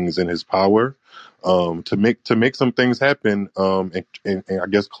tinkering with things in his power to make some things happen and I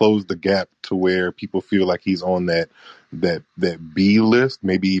guess close the gap to where people feel like he's on that B list,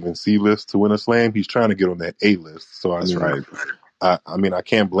 maybe even C list to win a slam. He's trying to get on that A list. So That's right. I mean, I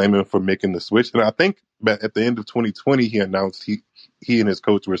can't blame him for making the switch. And I think at the end of 2020, he announced he and his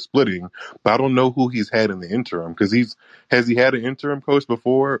coach were splitting. But I don't know who he's had in the interim because has he had an interim coach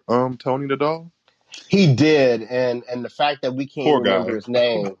before? Tony Nadal. He did, and the fact that we can't remember his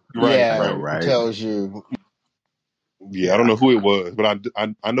name, right. tells you. Yeah, I don't know who it was, but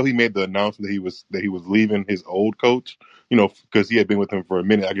I know he made the announcement that he was leaving his old coach, because he had been with him for a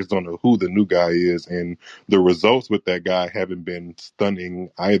minute. I just don't know who the new guy is, and the results with that guy haven't been stunning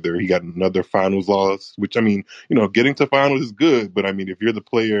either. He got another finals loss, which, I mean, getting to finals is good, but I mean, if you're the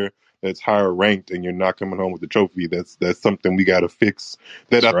player that's higher ranked and you're not coming home with the trophy, that's something we got to fix.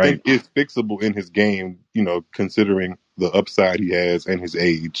 That's I think is fixable in his game, considering the upside he has and his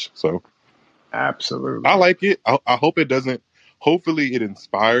age. So. Absolutely. I like it. I hope it doesn't. Hopefully, it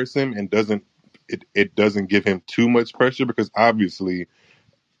inspires him and it doesn't give him too much pressure because obviously,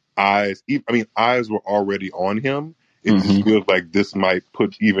 eyes were already on him. It just feels like this might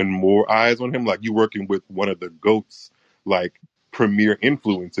put even more eyes on him. Like you're working with one of the GOAT's like premier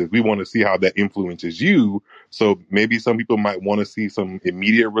influences. We want to see how that influences you. So maybe some people might want to see some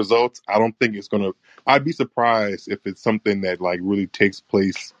immediate results. I don't think it's gonna. I'd be surprised if it's something that like really takes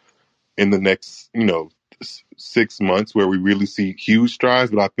place in the next, 6 months where we really see huge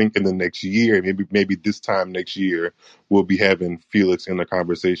strides. But I think in the next year, maybe this time next year, we'll be having Felix in the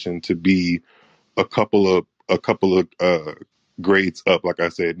conversation to be a couple of grades up. Like I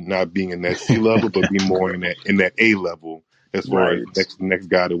said, not being in that C level, but be more in that A level as far as Right. next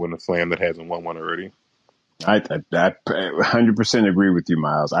guy to win a slam that hasn't won one already. I 100% agree with you,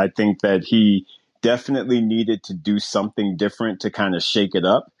 Miles. I think that he definitely needed to do something different to kind of shake it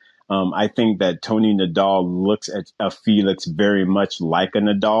up. I think that Tony Nadal looks at a Felix very much like a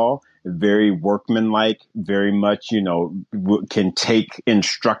Nadal, very workmanlike, very much, can take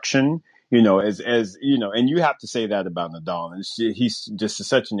instruction, as and you have to say that about Nadal. And he's just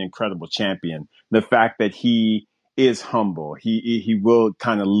such an incredible champion. The fact that he is humble, he will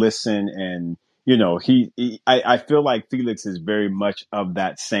kind of listen and I feel like Felix is very much of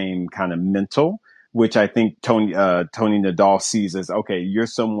that same kind of mental, which I think Tony Nadal sees as, okay, you're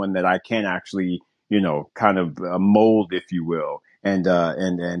someone that I can actually, kind of mold, if you will, and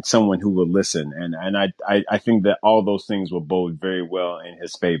someone who will listen. And I think that all those things will bode very well in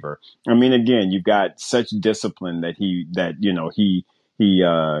his favor. I mean, again, you've got such discipline that he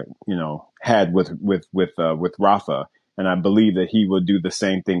had with Rafa. And I believe that he will do the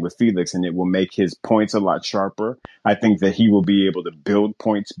same thing with Felix, and it will make his points a lot sharper. I think that he will be able to build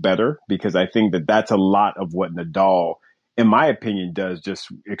points better, because I think that that's a lot of what Nadal, in my opinion, does just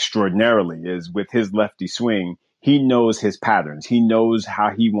extraordinarily, is with his lefty swing. He knows his patterns. He knows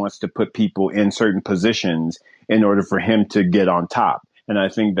how he wants to put people in certain positions in order for him to get on top. And I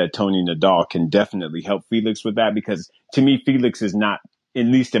think that Tony Nadal can definitely help Felix with that, because to me, Felix is not, at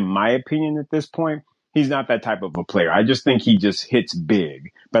least in my opinion at this point, he's not that type of a player. I just think he just hits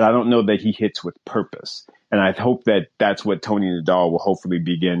big, but I don't know that he hits with purpose. And I hope that that's what Tony Nadal will hopefully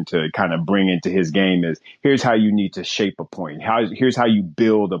begin to kind of bring into his game is, here's how you need to shape a point. Here's how you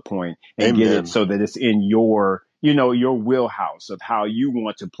build a point and get it so that it's in your wheelhouse of how you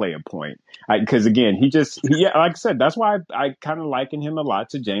want to play a point. Because again, like I said, that's why I kind of liken him a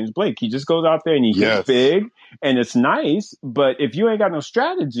lot to James Blake. He just goes out there and he hits big, and it's nice. But if you ain't got no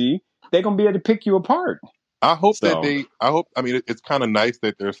strategy, they're going to be able to pick you apart. I hope it's kind of nice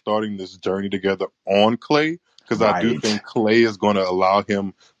that they're starting this journey together on clay, because I do think clay is going to allow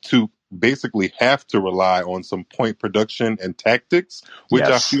him to basically have to rely on some point production and tactics, which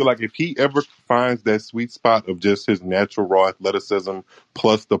I feel like if he ever finds that sweet spot of just his natural raw athleticism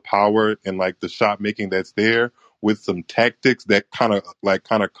plus the power and like the shot making that's there with some tactics that kind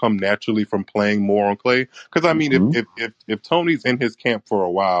of come naturally from playing more on clay. Because I mean, if Tony's in his camp for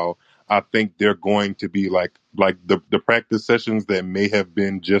a while, I think they're going to be like the practice sessions that may have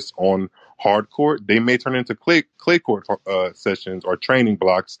been just on hard court, they may turn into clay court sessions or training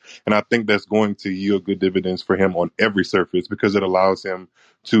blocks. And I think that's going to yield good dividends for him on every surface, because it allows him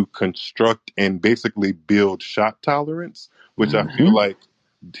to construct and basically build shot tolerance, which I feel like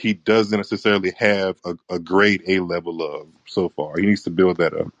he doesn't necessarily have a grade A level of so far. He needs to build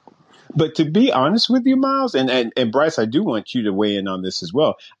that up. But to be honest with you, Miles, and Bryce, I do want you to weigh in on this as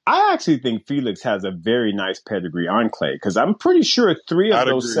well. I actually think Felix has a very nice pedigree on clay, because I'm pretty sure 3 of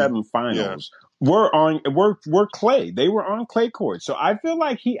those 7 finals were clay. They were on clay courts. So I feel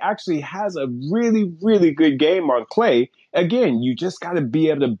like he actually has a really, really good game on clay. Again, you just got to be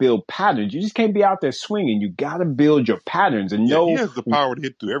able to build patterns. You just can't be out there swinging. You got to build your patterns and know. He has the power to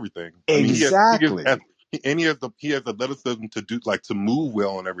hit through everything. Exactly. He has the athleticism to move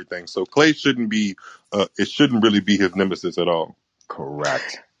well and everything. So clay shouldn't really be his nemesis at all.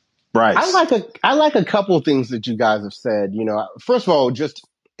 Correct. Right. I like a couple of things that you guys have said. First of all, just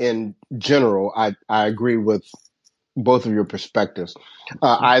in general, I agree with both of your perspectives.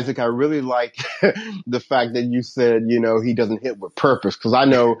 Isaac, I really like the fact that you said, he doesn't hit with purpose. Cause I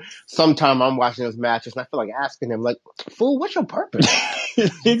know sometime I'm watching those matches and I feel like asking him, like, fool, what's your purpose?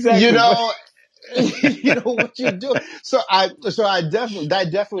 Exactly. What you do. That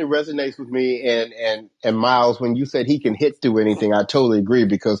definitely resonates with me and Miles, when you said he can hit through anything, I totally agree,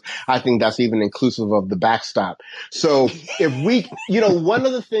 because I think that's even inclusive of the backstop. So if we, one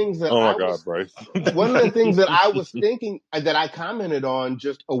of the things that Bryce. One of the things that I was thinking that I commented on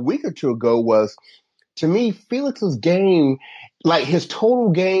just a week or two ago was, to me, Felix's game, like his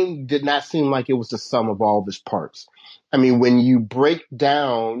total game, did not seem like it was the sum of all of his parts. I mean, when you break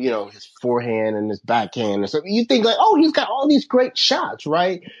down, his forehand and his backhand and stuff, you think like, oh, he's got all these great shots,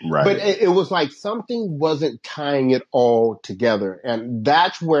 right? Right. But it was like something wasn't tying it all together. And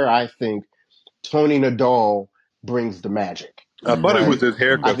that's where I think Tony Nadal brings the magic. I thought it was his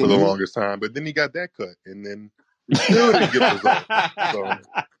haircut for the longest time, but then he got that cut, and then he still didn't get results. So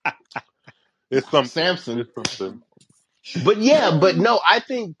it's something. Samson. It's something. But no, I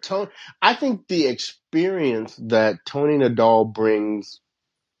think the experience that Tony Nadal brings,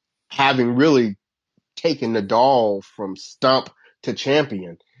 having really taken Nadal from stump to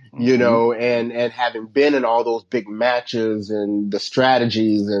champion, you know, and having been in all those big matches and the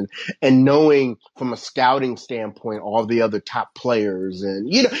strategies and knowing from a scouting standpoint all the other top players,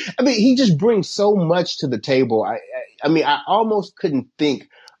 and you know, I mean, he just brings so much to the table. I mean, I almost couldn't think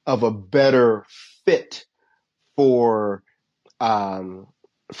of a better fit for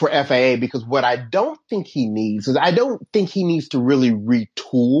FAA, because what I don't think he needs is, I don't think he needs to really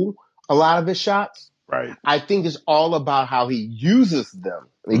retool a lot of his shots. Right. I think it's all about how he uses them.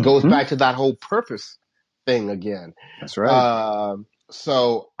 It goes back to that whole purpose thing again. That's right.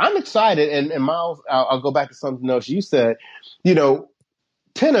 So I'm excited. And Miles, I'll go back to something else you said. You know,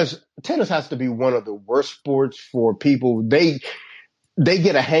 tennis has to be one of the worst sports for people. They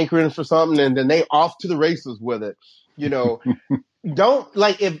get a hankering for something and then they off to the races with it. You know, don't,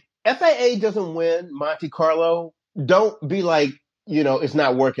 like, if FAA doesn't win Monte Carlo, don't be like, you know, it's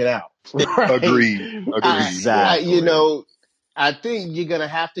not working out. Right? Agreed. Exactly. You know, I think you're going to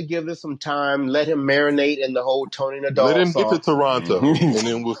have to give this some time. Let him marinate in the whole Tony Nadal Let him sauce. get to Toronto, and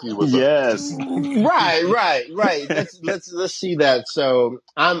then we'll see what's yes. up. Right. Let's see that. So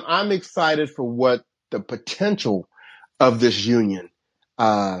I'm excited for what the potential of this union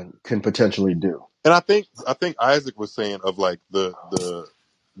can potentially do. And I think Isaac was saying of like the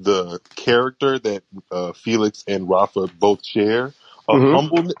character that Felix and Rafa both share.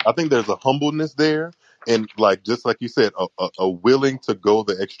 Humbleness. I think there's a humbleness there, and like just like you said, a willing to go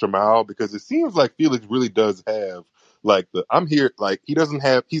the extra mile, because it seems like Felix really does have like I'm here. Like he's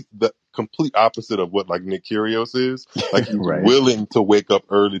the complete opposite of what like Nick Kyrgios is. Like he's Right. willing to wake up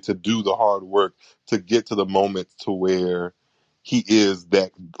early, to do the hard work, to get to the moment to where he is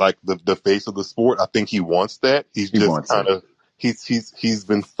that, like the face of the sport. I think he wants that. He's just kind of he's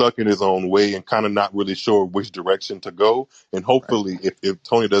been stuck in his own way and kind of not really sure which direction to go. And hopefully, if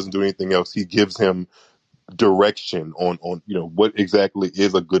Tony doesn't do anything else, he gives him direction on you know what exactly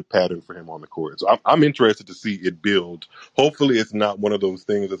is a good pattern for him on the court. So I'm interested to see it build. Hopefully, it's not one of those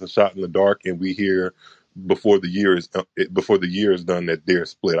things that's a shot in the dark, and we hear before the year is done that they're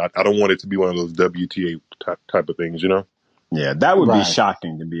split. I don't want it to be one of those WTA type of things, you know. Yeah, that would be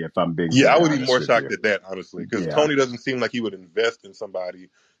shocking to me if I'm big. Yeah, I would be more shocked at that, honestly, because Yeah. Tony doesn't seem like he would invest in somebody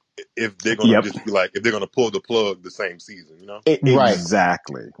if they're going to just be like, if they're going to pull the plug the same season, you know?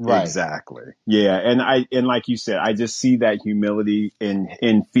 Exactly. Right. Exactly. Yeah. And like you said, I just see that humility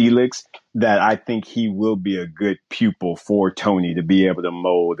in Felix, that I think he will be a good pupil for Tony to be able to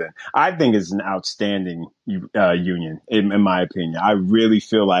mold. And I think it's an outstanding union, in my opinion. I really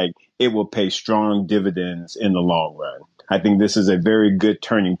feel like it will pay strong dividends in the long run. I think this is a very good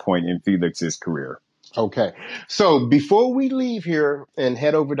turning point in Felix's career. Okay. So before we leave here and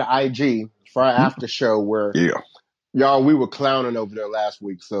head over to IG for our after show, where y'all, we were clowning over there last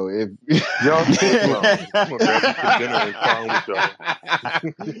week. So if y'all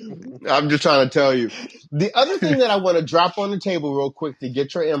I'm just trying to tell you. The other thing that I want to drop on the table real quick to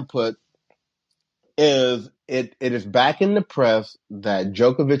get your input is it is back in the press that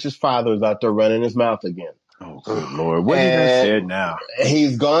Djokovic's father is out there running his mouth again. Oh, good Lord. What he done said now?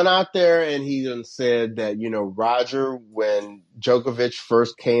 He's gone out there and he done said that, you know, Roger, when Djokovic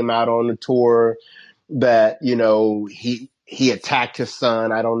first came out on the tour, that, you know, he attacked his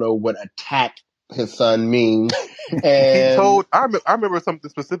son. I don't know what attack his son means. And he told, I remember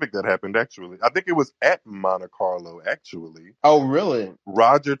something specific that happened, actually. I think it was at Monte Carlo, actually. Oh, really?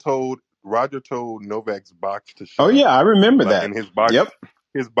 Roger told Novak's box to shut up. Oh, yeah, I remember that. And his box. Yep.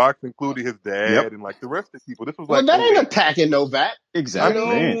 His box included his dad and like the rest of the people. This was well, that ain't attacking Novak. Exactly.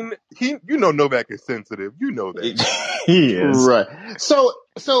 I mean, you know, Novak is sensitive. You know that. He is. Right. So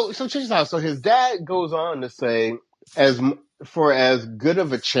check this out. So his dad goes on to say, as good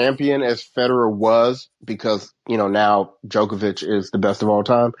of a champion as Federer was, because, you know, now Djokovic is the best of all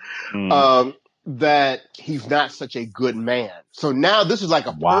time, that he's not such a good man. So now this is like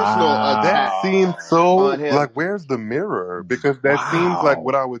a personal attack. That seems so, like, where's the mirror? Because that seems like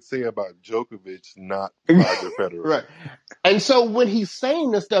what I would say about Djokovic, not Roger Federer. Right. And so when he's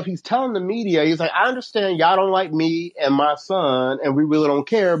saying this stuff, he's telling the media, he's like, I understand y'all don't like me and my son, and we really don't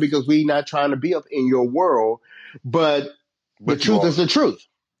care because we not trying to be up in your world, but the truth is the truth.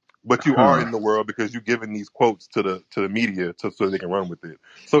 But you are in the world because you're giving these quotes to the media so they can run with it.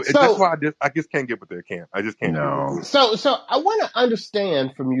 So that's why I just can't get with their camp. I just can't. No. So I want to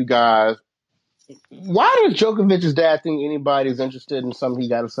understand from you guys, why does Djokovic's dad think anybody's interested in something he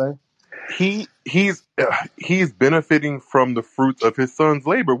got to say? He's benefiting from the fruits of his son's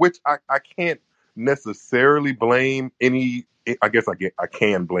labor, which I can't necessarily blame any I guess I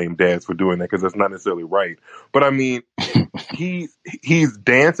can blame dads for doing that because that's not necessarily right. But I mean, he's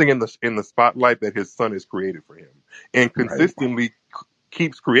dancing in the spotlight that his son has created for him, and Right. consistently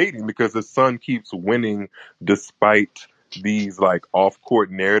keeps creating because his son keeps winning despite these like off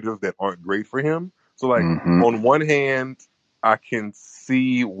court narratives that aren't great for him. So like Mm-hmm. on one hand, I can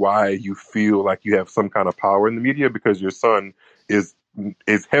see why you feel like you have some kind of power in the media because your son is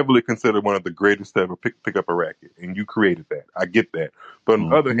heavily considered one of the greatest to ever pick up a racket, and you created that. I get that. But on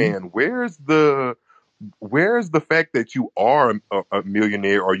the other Mm-hmm. hand, where's the fact that you are a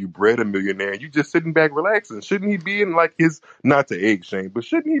millionaire or you bred a millionaire and you just sitting back relaxing? Shouldn't he be in like his, not to egg Shane, but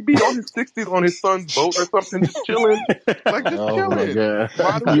shouldn't he be on his 60s on his son's boat or something, just chilling? Like just Oh my chilling.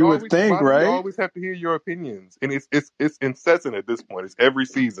 God. You would think, Why do we right? always have to hear your opinions? And it's incessant at this point. It's every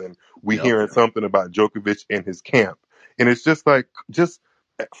season we Yep. hearing something about Djokovic and his camp. And it's just like, just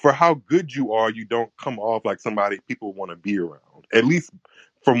for how good you are, you don't come off like somebody people want to be around. At least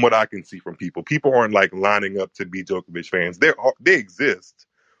from what I can see from people aren't like lining up to be Djokovic fans. They exist,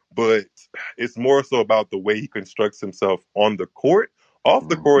 but it's more so about the way he constructs himself on the court. Off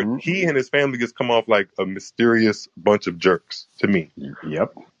the court, Mm-hmm. he and his family just come off like a mysterious bunch of jerks to me.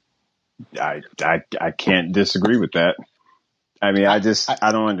 Yep. I can't disagree with that. I mean, I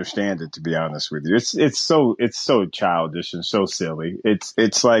don't understand it, to be honest with you. It's so childish and so silly.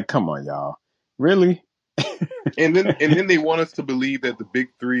 It's like, come on, y'all, really? And then they want us to believe that the big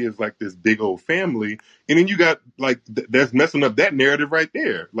three is like this big old family, and then you got like that's messing up that narrative right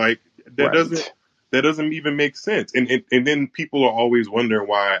there. Like that Right. doesn't even make sense. And then people are always wondering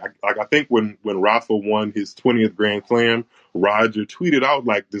why. Like I think when Rafa won his 20th Grand Slam, Roger tweeted out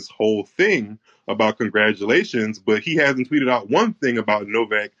like this whole thing about congratulations, but he hasn't tweeted out one thing about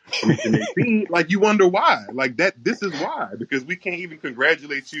Novak reaching 18. Like you wonder why. Like that. This is why, because we can't even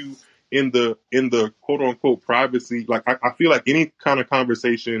congratulate you in the quote unquote privacy. Like I feel like any kind of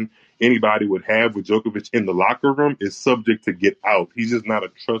conversation anybody would have with Djokovic in the locker room is subject to get out. He's just not a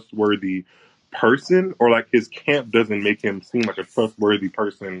trustworthy person, or like his camp doesn't make him seem like a trustworthy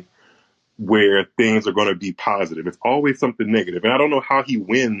person where things are going to be positive. It's always something negative, and I don't know how he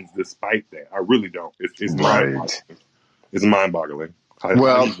wins despite that. I really don't. It's Right. mind boggling how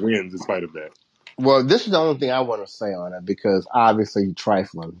Well, he wins despite of that. well, this is the only thing I want to say on it because obviously you're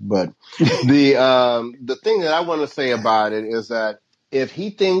trifling. But the thing that I want to say about it is that if he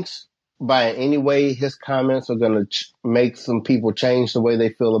thinks by any way his comments are going to make some people change the way they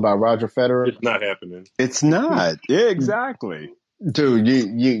feel about Roger Federer, It's not happening. It's not. Yeah, exactly. dude,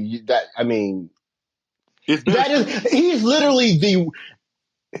 you that I mean, It's that is he's literally the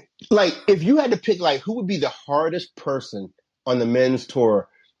like if you had to pick like who would be the hardest person on the men's tour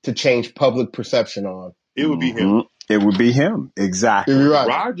to change public perception on. It would be him. It would be him. Exactly. You're right.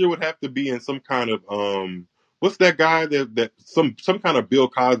 Roger would have to be in some kind of what's that guy that some kind of Bill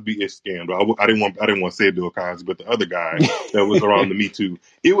Cosby-ish scandal. I didn't want to say Bill Cosby, but the other guy that was around the Me Too.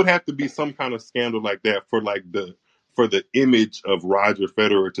 It would have to be some kind of scandal like that for the image of Roger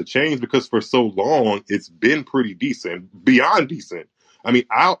Federer to change, because for so long it's been pretty decent, beyond decent. I mean,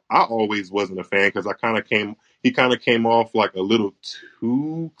 I always wasn't a fan because he kind of came off like a little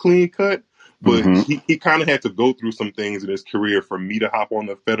too clean cut. But he kind of had to go through some things in his career for me to hop on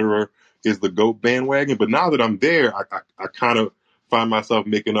the Federer is the GOAT bandwagon. But now that I'm there, I kind of find myself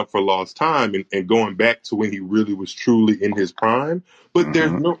making up for lost time and going back to when he really was truly in his prime. But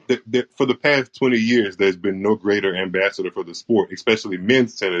there's for the past 20 years, there's been no greater ambassador for the sport, especially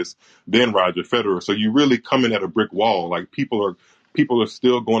men's tennis, than Roger Federer. So you're really coming at a brick wall. Like people are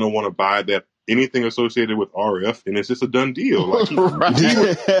still going to want to buy that anything associated with RF, and it's just a done deal. Like he would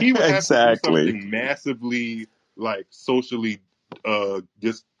have exactly. to do something massively like socially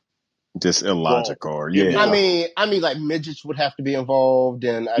just illogical. wrong. Yeah. I mean, like midgets would have to be involved,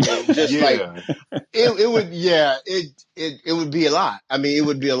 and I mean, just like it would, it would be a lot. I mean, it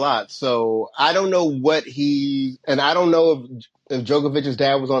would be a lot. So I don't know and I don't know if Djokovic's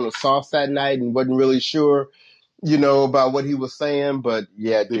dad was on the sauce that night and wasn't really sure, about what he was saying. But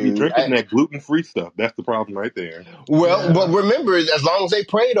yeah, They dude, be drinking that gluten-free stuff. That's the problem right there. Well, but remember, as long as they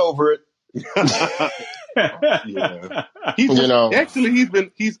prayed over it. Yeah.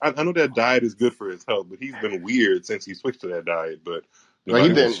 I know that diet is good for his health, but he's been weird since he switched to that diet. But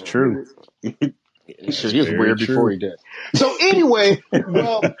That's true. Sure, he was weird before he did. So anyway,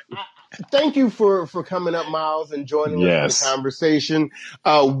 well, thank you for coming up, Miles, and joining us for the conversation.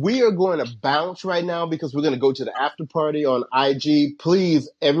 We are going to bounce right now because we're going to go to the after party on IG. Please,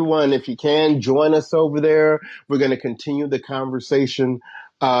 everyone, if you can, join us over there. We're going to continue the conversation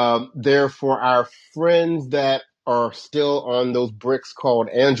there for our friends that are still on those bricks called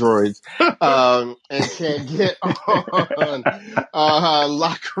Androids, and can't get on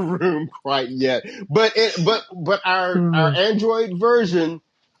Locker Room quite yet. But our Android version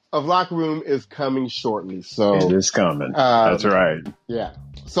of Locker Room is coming shortly. So it is coming. That's right. Yeah.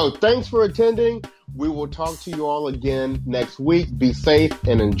 So thanks for attending. We will talk to you all again next week. Be safe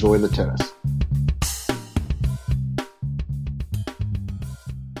and enjoy the tennis.